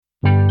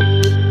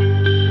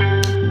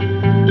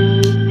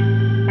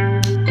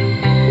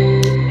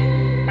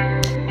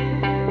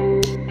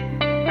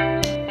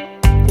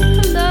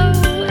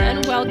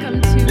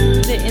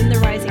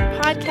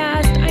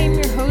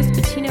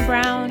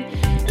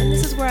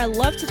I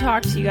love to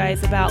talk to you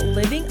guys about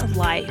living a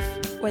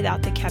life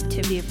without the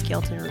captivity of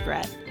guilt and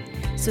regret,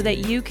 so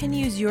that you can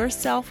use your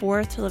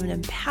self-worth to live an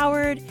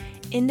empowered,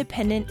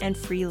 independent, and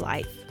free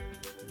life.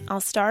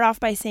 I'll start off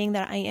by saying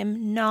that I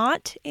am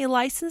not a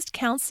licensed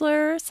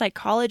counselor,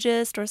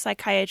 psychologist, or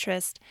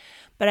psychiatrist,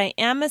 but I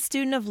am a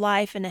student of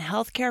life and a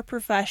healthcare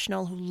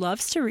professional who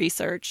loves to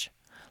research,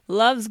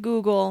 loves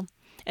Google,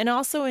 and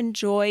also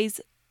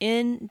enjoys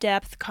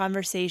in-depth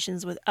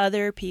conversations with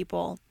other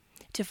people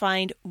to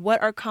find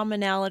what our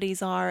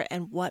commonalities are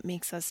and what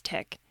makes us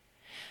tick.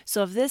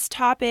 So if this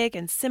topic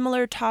and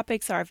similar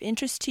topics are of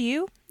interest to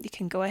you, you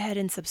can go ahead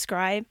and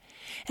subscribe.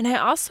 And I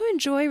also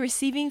enjoy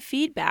receiving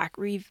feedback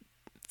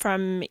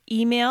from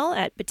email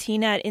at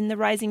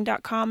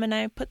bettina@intherising.com, and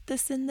I put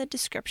this in the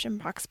description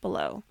box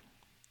below.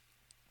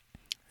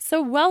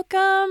 So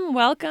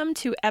welcome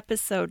to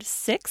episode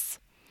 6.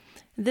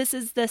 This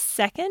is the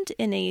second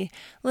in a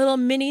little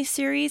mini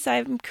series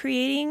I'm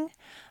creating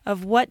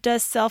of what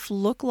does self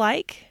look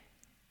like.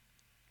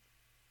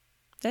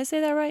 Did I say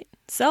that right?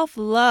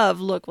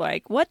 Self-love look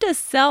like. What does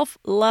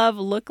self-love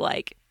look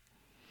like?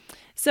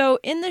 So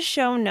in the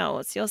show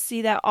notes, you'll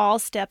see that all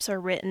steps are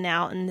written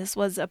out, and this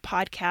was a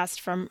podcast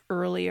from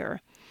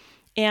earlier.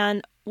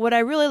 And what I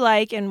really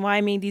like and why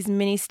I made these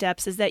mini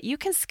steps is that you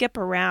can skip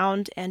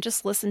around and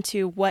just listen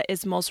to what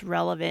is most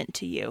relevant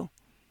to you.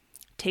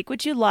 Take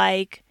what you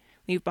like,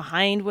 leave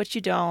behind what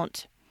you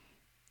don't.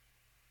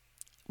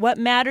 What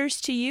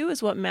matters to you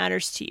is what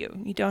matters to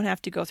you. You don't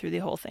have to go through the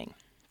whole thing.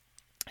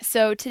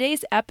 So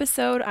today's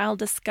episode, I'll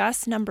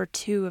discuss number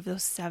 2 of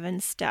those 7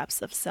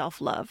 steps of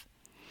self-love.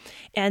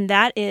 And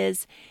that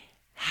is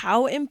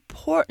how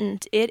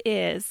important it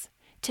is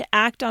to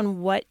act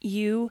on what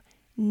you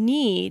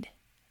need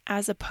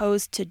as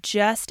opposed to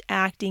just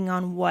acting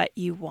on what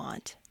you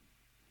want.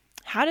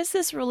 How does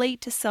this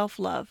relate to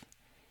self-love?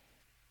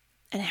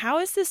 And how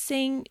is this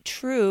saying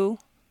true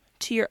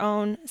to your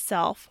own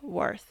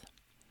self-worth?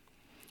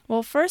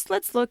 Well, first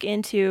let's look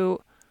into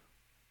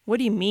what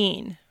do you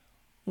mean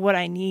what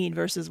I need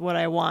versus what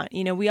I want.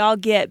 You know, we all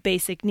get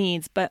basic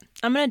needs, but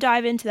I'm going to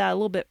dive into that a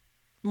little bit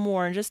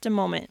more in just a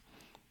moment.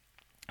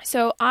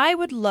 So I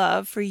would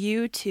love for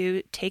you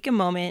to take a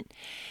moment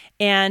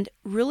and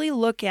really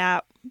look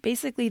at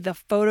basically the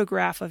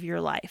photograph of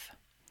your life.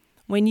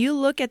 When you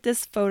look at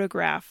this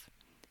photograph,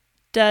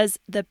 does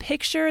the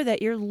picture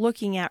that you're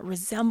looking at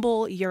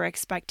resemble your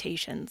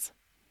expectations?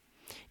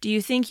 Do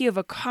you think you have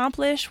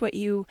accomplished what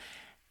you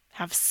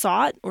have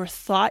sought or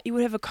thought you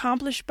would have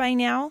accomplished by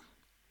now?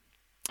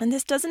 And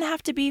this doesn't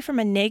have to be from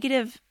a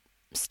negative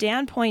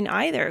standpoint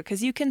either,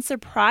 because you can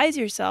surprise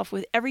yourself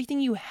with everything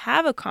you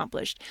have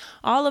accomplished.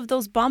 All of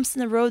those bumps in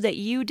the road that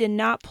you did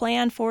not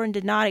plan for and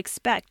did not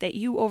expect that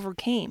you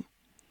overcame.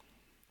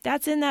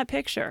 That's in that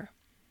picture.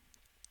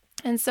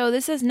 And so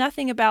this is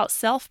nothing about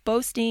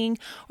self-boasting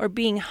or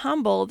being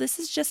humble. This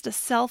is just a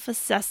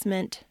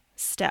self-assessment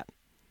step.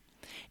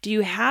 Do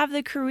you have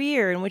the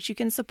career in which you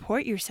can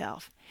support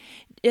yourself?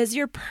 Does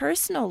your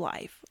personal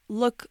life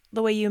look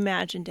the way you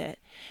imagined it?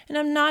 And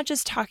I'm not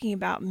just talking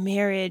about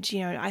marriage.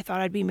 You know, I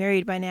thought I'd be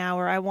married by now,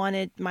 or I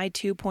wanted my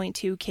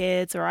 2.2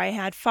 kids, or I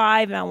had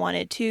 5 and I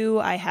wanted 2.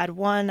 I had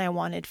 1, I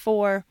wanted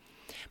 4.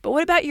 But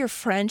what about your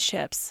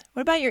friendships?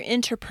 What about your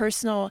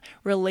interpersonal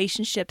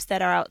relationships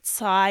that are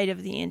outside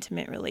of the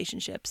intimate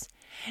relationships?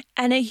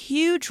 And a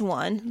huge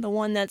one, the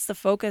one that's the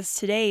focus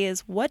today,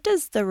 is what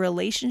does the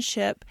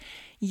relationship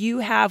you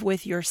have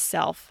with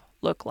yourself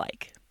look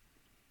like?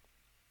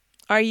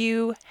 Are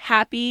you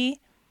happy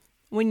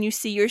when you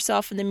see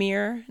yourself in the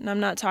mirror? And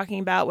I'm not talking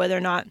about whether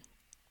or not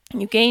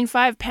you gained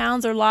 5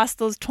 pounds or lost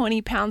those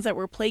 20 pounds that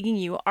were plaguing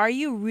you. Are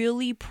you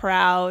really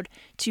proud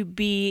to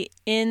be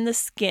in the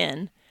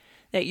skin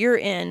that you're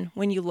in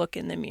when you look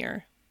in the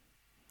mirror?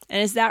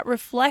 And is that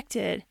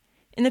reflected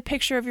in the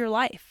picture of your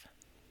life?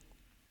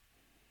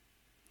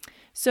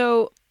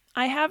 So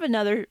I have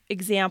another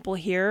example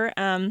here.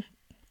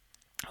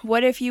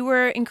 What if you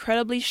were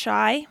incredibly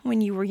shy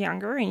when you were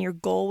younger and your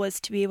goal was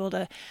to be able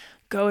to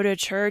go to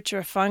church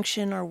or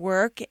function or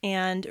work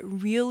and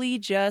really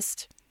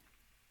just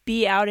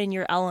be out in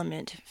your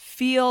element,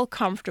 feel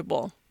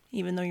comfortable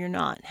even though you're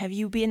not? Have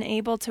you been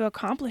able to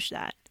accomplish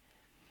that?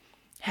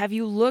 Have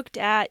you looked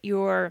at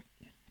your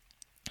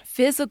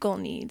physical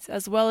needs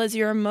as well as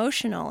your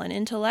emotional and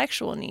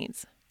intellectual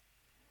needs?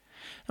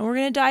 And we're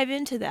going to dive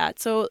into that.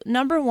 So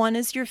number 1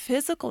 is your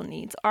physical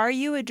needs. Are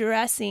you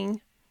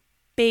addressing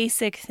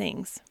basic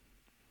things,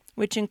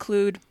 which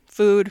include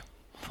food,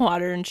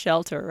 water, and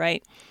shelter,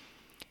 right?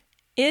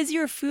 Is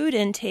your food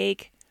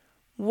intake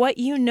what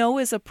you know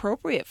is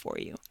appropriate for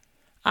you?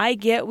 I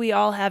get we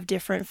all have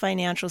different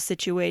financial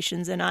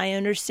situations, and I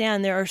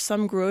understand there are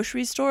some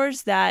grocery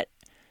stores that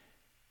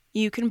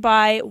you can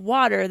buy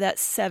water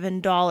that's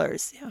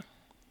 $7. Yeah.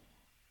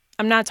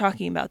 I'm not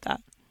talking about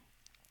that.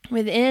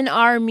 Within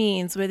our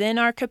means, within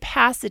our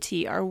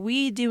capacity, are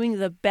we doing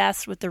the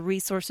best with the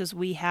resources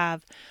we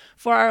have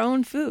for our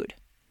own food?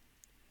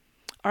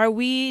 Are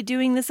we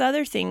doing this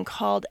other thing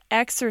called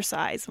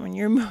exercise when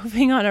you're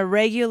moving on a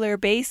regular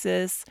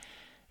basis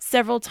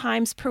several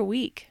times per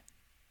week?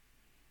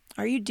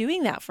 Are you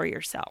doing that for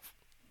yourself?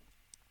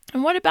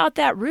 And what about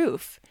that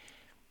roof?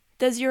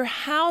 Does your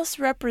house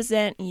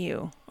represent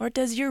you, or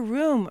does your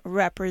room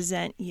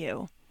represent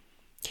you?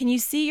 Can you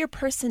see your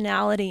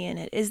personality in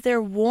it? Is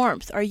there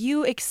warmth? Are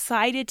you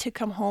excited to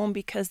come home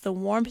because the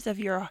warmth of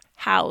your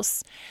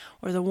house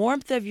or the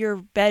warmth of your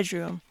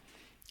bedroom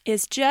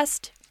is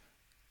just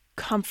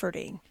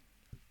comforting?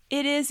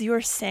 It is your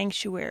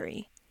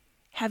sanctuary.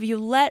 Have you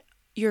let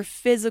your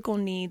physical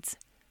needs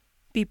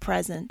be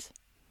present?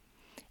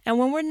 And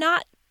when we're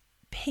not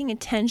paying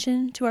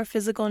attention to our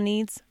physical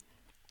needs,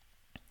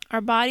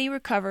 our body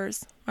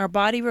recovers,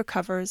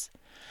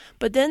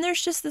 but then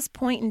there's just this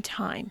point in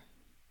time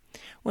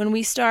when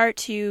we start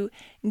to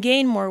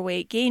gain more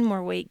weight.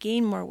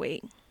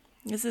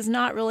 This is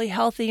not really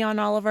healthy on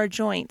all of our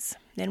joints.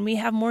 Then we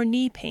have more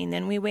knee pain.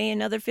 Then we weigh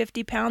another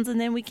 50 pounds and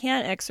then we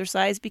can't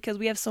exercise because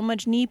we have so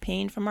much knee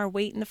pain from our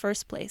weight in the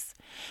first place.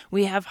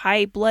 We have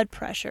high blood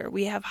pressure.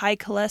 We have high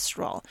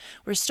cholesterol.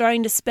 We're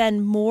starting to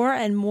spend more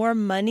and more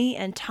money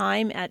and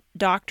time at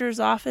doctor's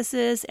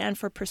offices and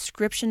for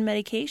prescription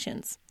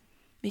medications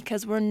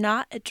because we're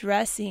not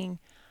addressing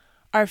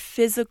our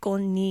physical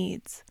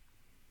needs.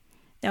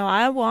 Now,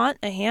 I want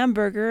a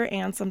hamburger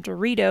and some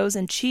Doritos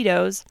and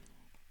Cheetos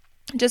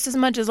just as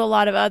much as a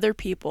lot of other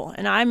people.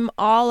 And I'm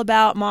all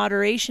about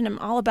moderation. I'm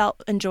all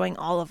about enjoying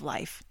all of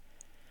life.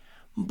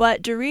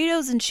 But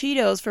Doritos and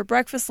Cheetos for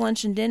breakfast,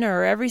 lunch, and dinner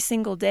or every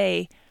single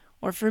day,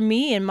 or for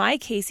me, in my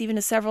case,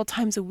 even several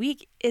times a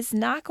week, is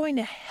not going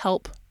to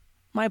help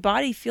my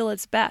body feel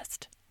its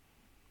best.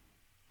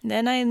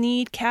 Then I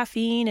need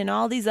caffeine and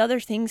all these other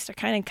things to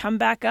kind of come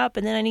back up.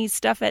 And then I need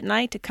stuff at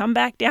night to come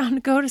back down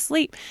to go to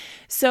sleep.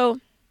 So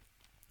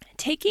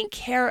taking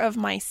care of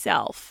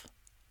myself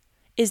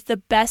is the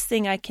best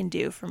thing I can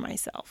do for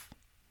myself.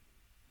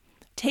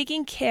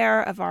 Taking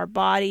care of our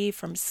body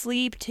from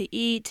sleep to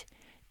eat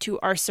to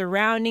our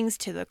surroundings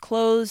to the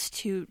clothes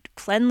to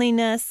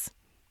cleanliness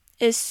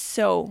is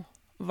so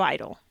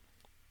vital.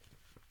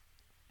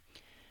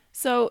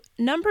 So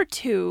number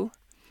 2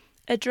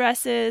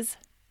 addresses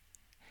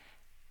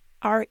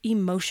our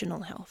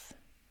emotional health.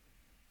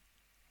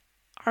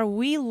 Are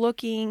we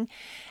looking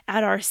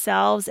at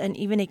ourselves and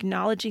even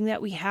acknowledging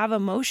that we have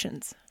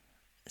emotions?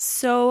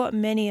 So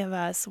many of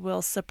us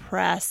will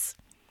suppress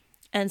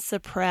and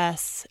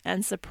suppress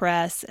and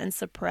suppress and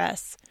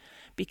suppress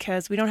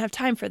because we don't have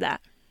time for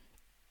that.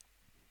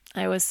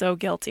 I was so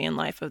guilty in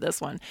life of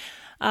this one.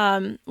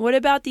 What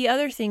about the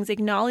other things?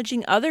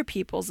 Acknowledging other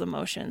people's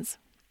emotions.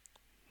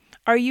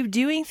 Are you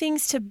doing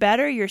things to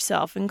better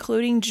yourself,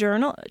 including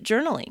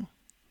journaling?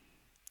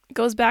 It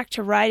goes back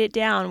to write it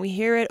down. We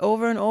hear it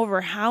over and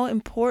over, how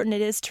important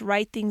it is to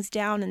write things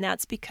down, and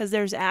that's because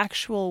there's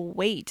actual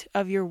weight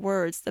of your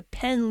words. The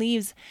pen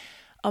leaves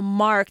a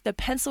mark. The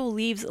pencil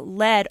leaves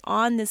lead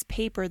on this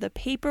paper. The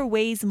paper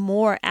weighs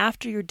more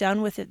after you're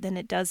done with it than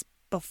it does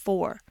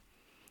before.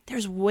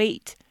 There's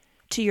weight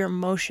to your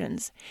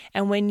emotions,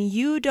 and when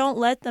you don't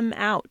let them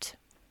out,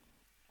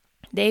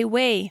 they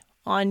weigh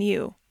on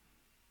you,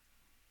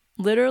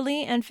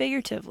 literally and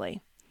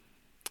figuratively.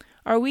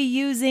 Are we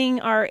using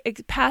our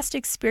past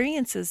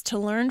experiences to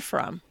learn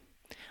from?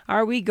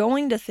 Are we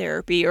going to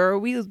therapy, or are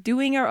we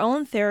doing our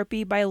own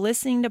therapy by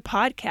listening to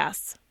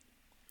podcasts?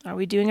 Are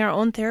we doing our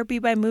own therapy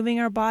by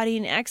moving our body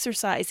and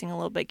exercising a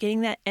little bit,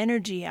 getting that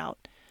energy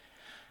out?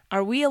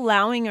 Are we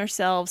allowing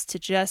ourselves to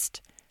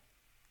just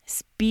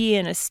be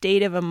in a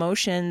state of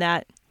emotion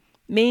that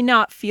may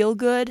not feel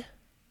good,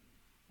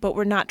 but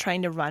we're not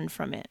trying to run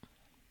from it?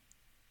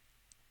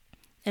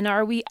 And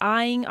are we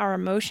eyeing our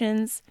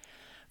emotions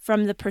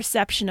from the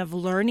perception of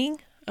learning,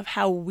 of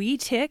how we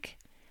tick,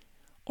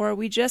 or are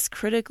we just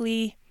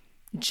critically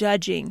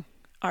judging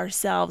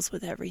ourselves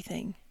with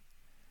everything?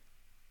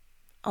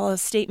 A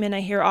statement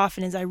I hear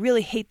often is, I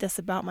really hate this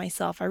about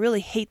myself. I really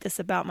hate this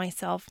about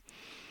myself.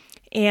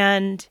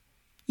 And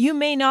you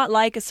may not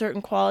like a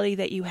certain quality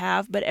that you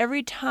have, but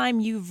every time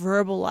you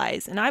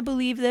verbalize, and I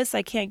believe this,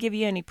 I can't give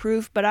you any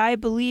proof, but I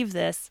believe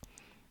this,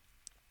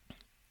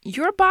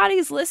 your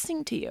body's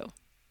listening to you.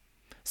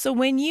 So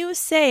when you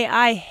say,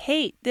 I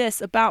hate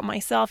this about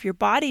myself, your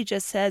body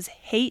just says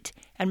hate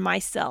and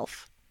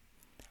myself.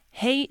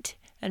 Hate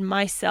and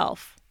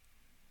myself.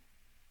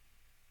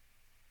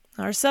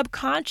 Our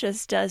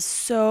subconscious does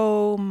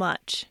so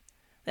much.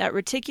 That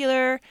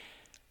reticular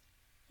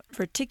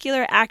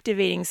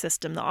activating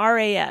system, the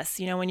RAS,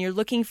 when you're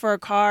looking for a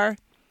car,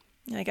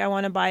 like I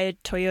want to buy a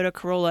Toyota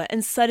Corolla,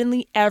 and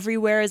suddenly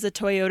everywhere is a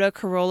Toyota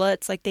Corolla.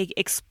 It's like they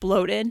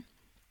exploded.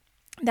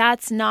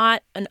 That's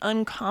not an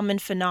uncommon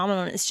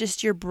phenomenon. It's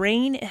just your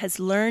brain has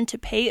learned to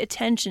pay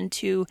attention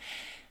to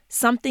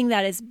something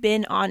that has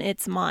been on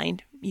its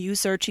mind. You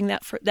searching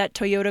that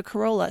Toyota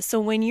Corolla. So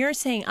when you're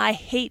saying, I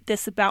hate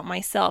this about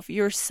myself,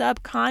 your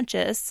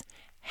subconscious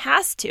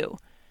has to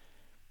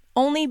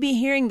only be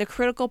hearing the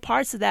critical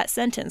parts of that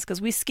sentence, because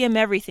we skim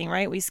everything,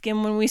 right? We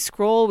skim when we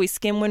scroll, we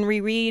skim when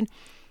we read.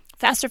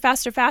 Faster,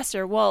 faster,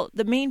 faster. Well,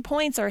 the main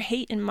points are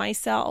hate and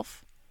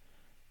myself.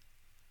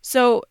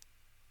 So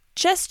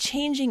just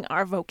changing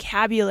our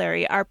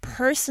vocabulary, our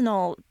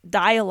personal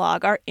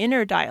dialogue, our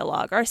inner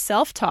dialogue, our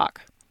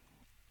self-talk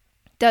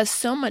does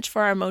so much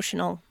for our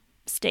emotional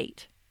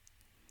state.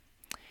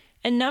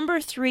 And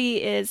number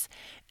 3 is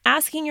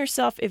asking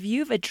yourself if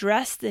you've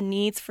addressed the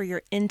needs for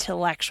your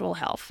intellectual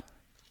health.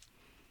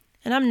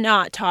 And I'm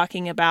not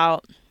talking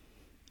about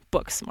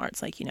book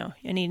smarts, like,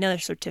 I need another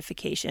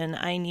certification,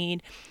 I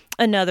need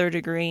another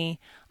degree,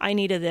 I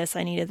need a this,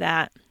 I need a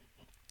that.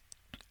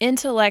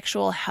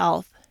 Intellectual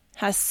health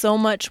has so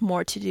much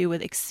more to do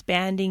with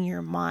expanding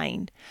your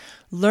mind,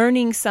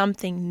 learning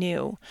something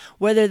new,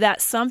 whether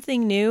that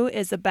something new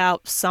is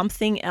about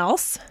something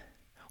else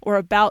or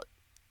about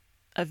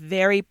a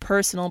very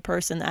personal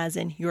person, as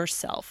in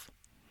yourself.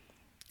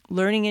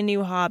 Learning a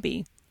new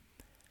hobby,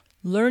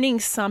 learning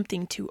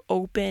something to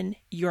open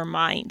your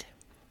mind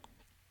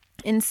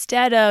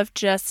instead of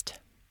just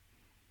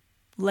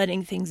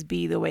letting things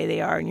be the way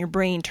they are and your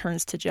brain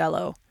turns to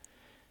jello.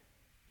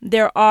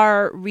 There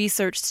are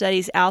research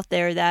studies out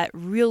there that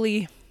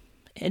really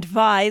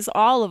advise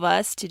all of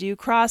us to do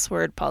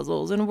crossword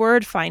puzzles and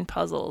word find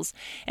puzzles.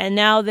 And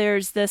now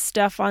there's this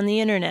stuff on the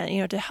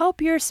internet, to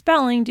help your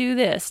spelling, do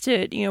this,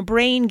 to,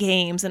 brain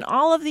games and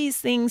all of these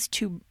things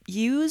to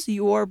use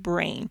your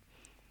brain.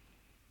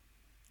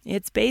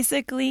 It's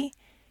basically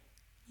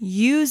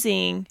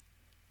using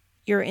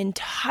your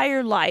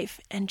entire life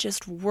and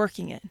just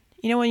working it.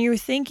 When you're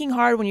thinking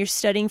hard, when you're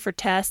studying for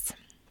tests,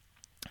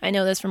 I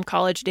know this from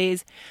college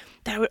days,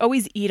 that I would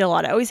always eat a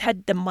lot. I always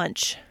had to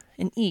munch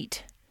and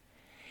eat.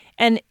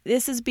 And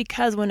this is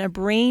because when a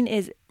brain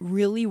is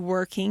really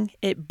working,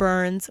 it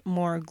burns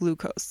more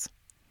glucose.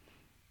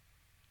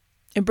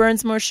 It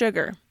burns more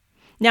sugar.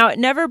 Now, it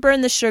never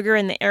burned the sugar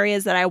in the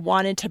areas that I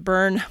wanted to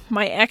burn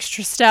my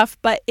extra stuff,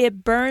 but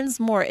it burns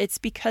more. It's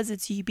because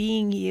it's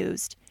being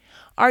used.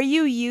 Are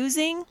you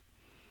using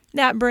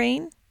that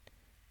brain?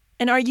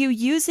 And are you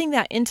using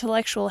that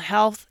intellectual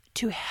health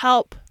to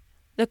help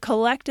the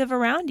collective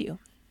around you?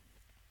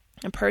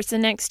 A person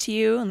next to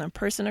you and the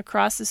person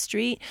across the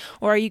street?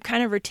 Or are you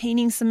kind of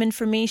retaining some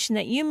information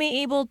that you may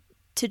be able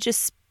to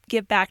just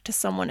give back to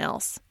someone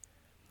else?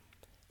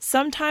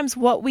 Sometimes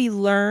what we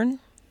learn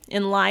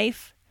in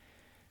life,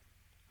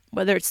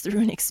 whether it's through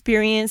an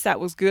experience that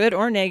was good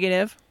or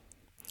negative,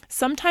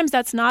 sometimes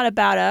that's not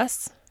about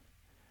us.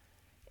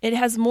 It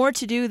has more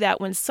to do that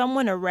when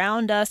someone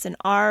around us in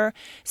our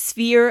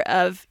sphere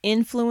of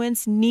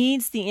influence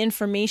needs the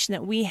information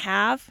that we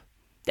have,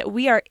 that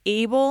we are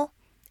able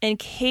and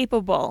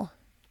capable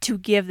to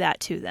give that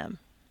to them.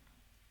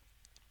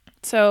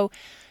 So,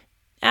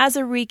 as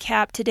a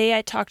recap, today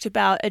I talked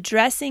about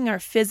addressing our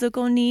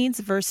physical needs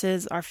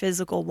versus our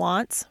physical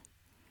wants,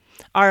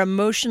 our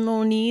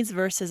emotional needs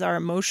versus our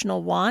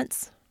emotional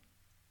wants,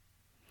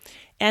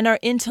 and our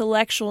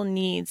intellectual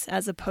needs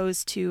as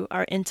opposed to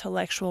our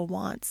intellectual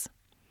wants.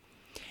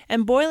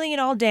 And boiling it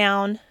all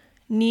down,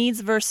 needs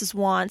versus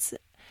wants,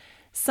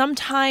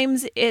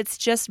 sometimes it's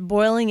just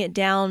boiling it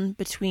down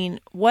between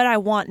what I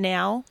want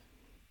now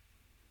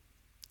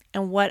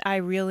and what I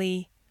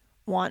really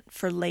want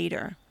for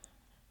later.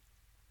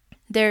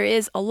 There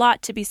is a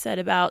lot to be said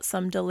about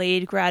some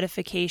delayed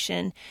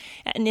gratification.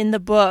 And in the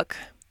book,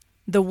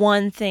 The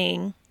One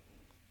Thing,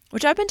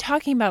 which I've been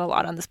talking about a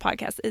lot on this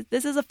podcast,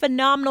 this is a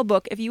phenomenal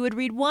book. If you would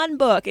read one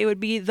book, it would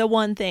be The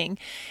One Thing.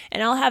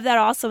 And I'll have that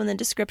also in the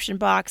description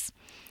box.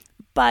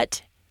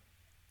 But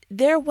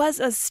there was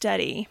a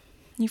study.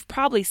 You've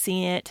probably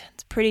seen it.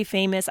 It's pretty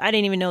famous. I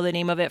didn't even know the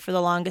name of it for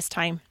the longest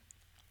time.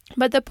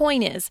 But the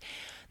point is,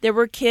 there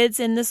were kids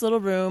in this little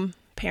room.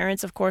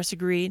 Parents, of course,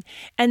 agreed.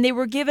 And they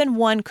were given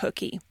one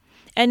cookie.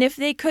 And if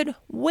they could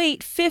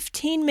wait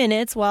 15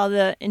 minutes while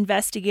the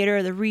investigator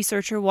or the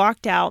researcher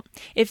walked out,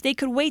 if they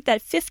could wait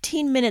that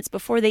 15 minutes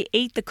before they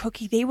ate the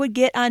cookie, they would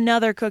get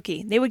another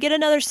cookie. They would get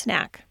another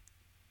snack.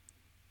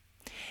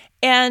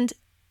 And,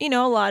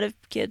 a lot of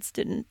kids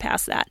didn't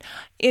pass that.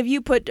 If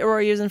you put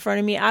Oreos in front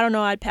of me, I don't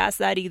know I'd pass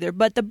that either.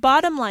 But the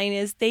bottom line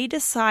is they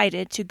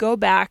decided to go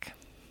back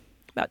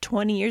about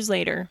 20 years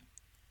later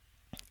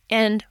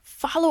and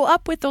follow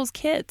up with those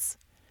kids.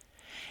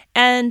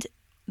 And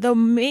the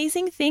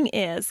amazing thing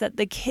is that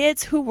the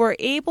kids who were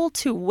able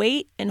to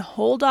wait and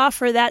hold off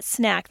for that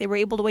snack, they were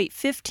able to wait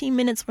 15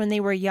 minutes when they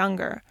were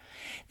younger.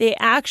 They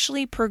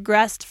actually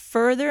progressed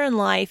further in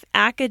life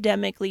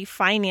academically,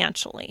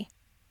 financially.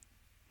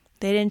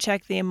 They didn't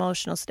check the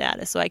emotional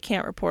status, so I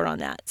can't report on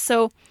that.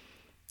 So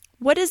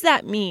what does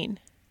that mean?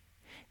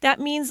 That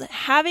means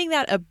having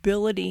that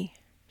ability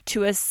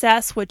to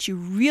assess what you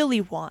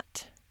really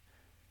want,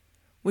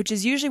 which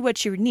is usually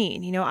what you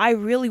need. I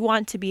really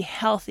want to be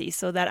healthy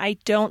so that I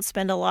don't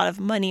spend a lot of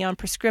money on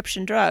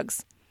prescription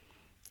drugs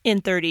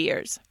in 30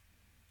 years.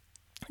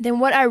 Then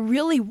what I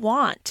really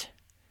want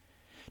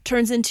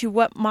turns into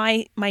what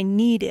my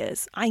need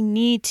is. I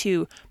need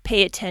to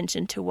pay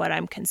attention to what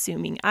I'm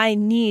consuming. I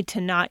need to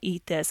not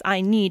eat this.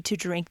 I need to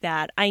drink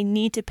that. I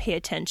need to pay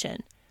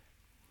attention.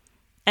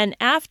 And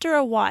after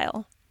a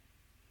while,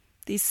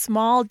 these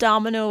small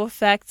domino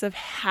effects of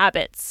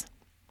habits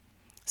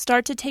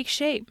start to take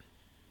shape.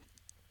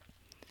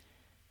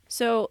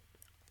 So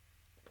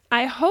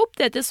I hope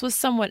that this was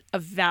somewhat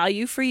of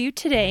value for you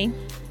today,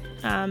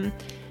 and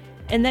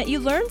that you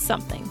learned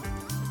something.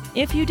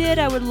 If you did,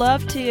 I would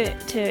love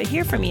to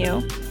hear from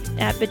you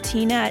at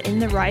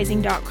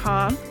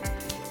bettina@intherising.com.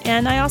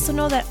 And I also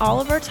know that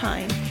all of our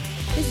time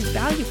is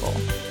valuable,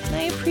 and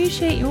I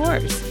appreciate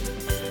yours.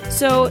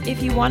 So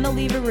if you want to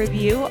leave a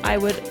review, I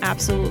would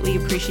absolutely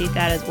appreciate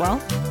that as well.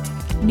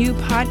 New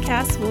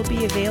podcasts will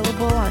be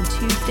available on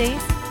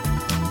Tuesdays.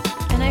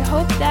 And I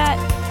hope that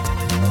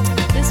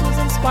this was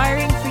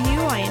inspiring for you.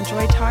 I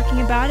enjoyed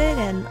talking about it,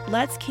 and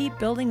let's keep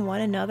building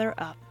one another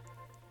up.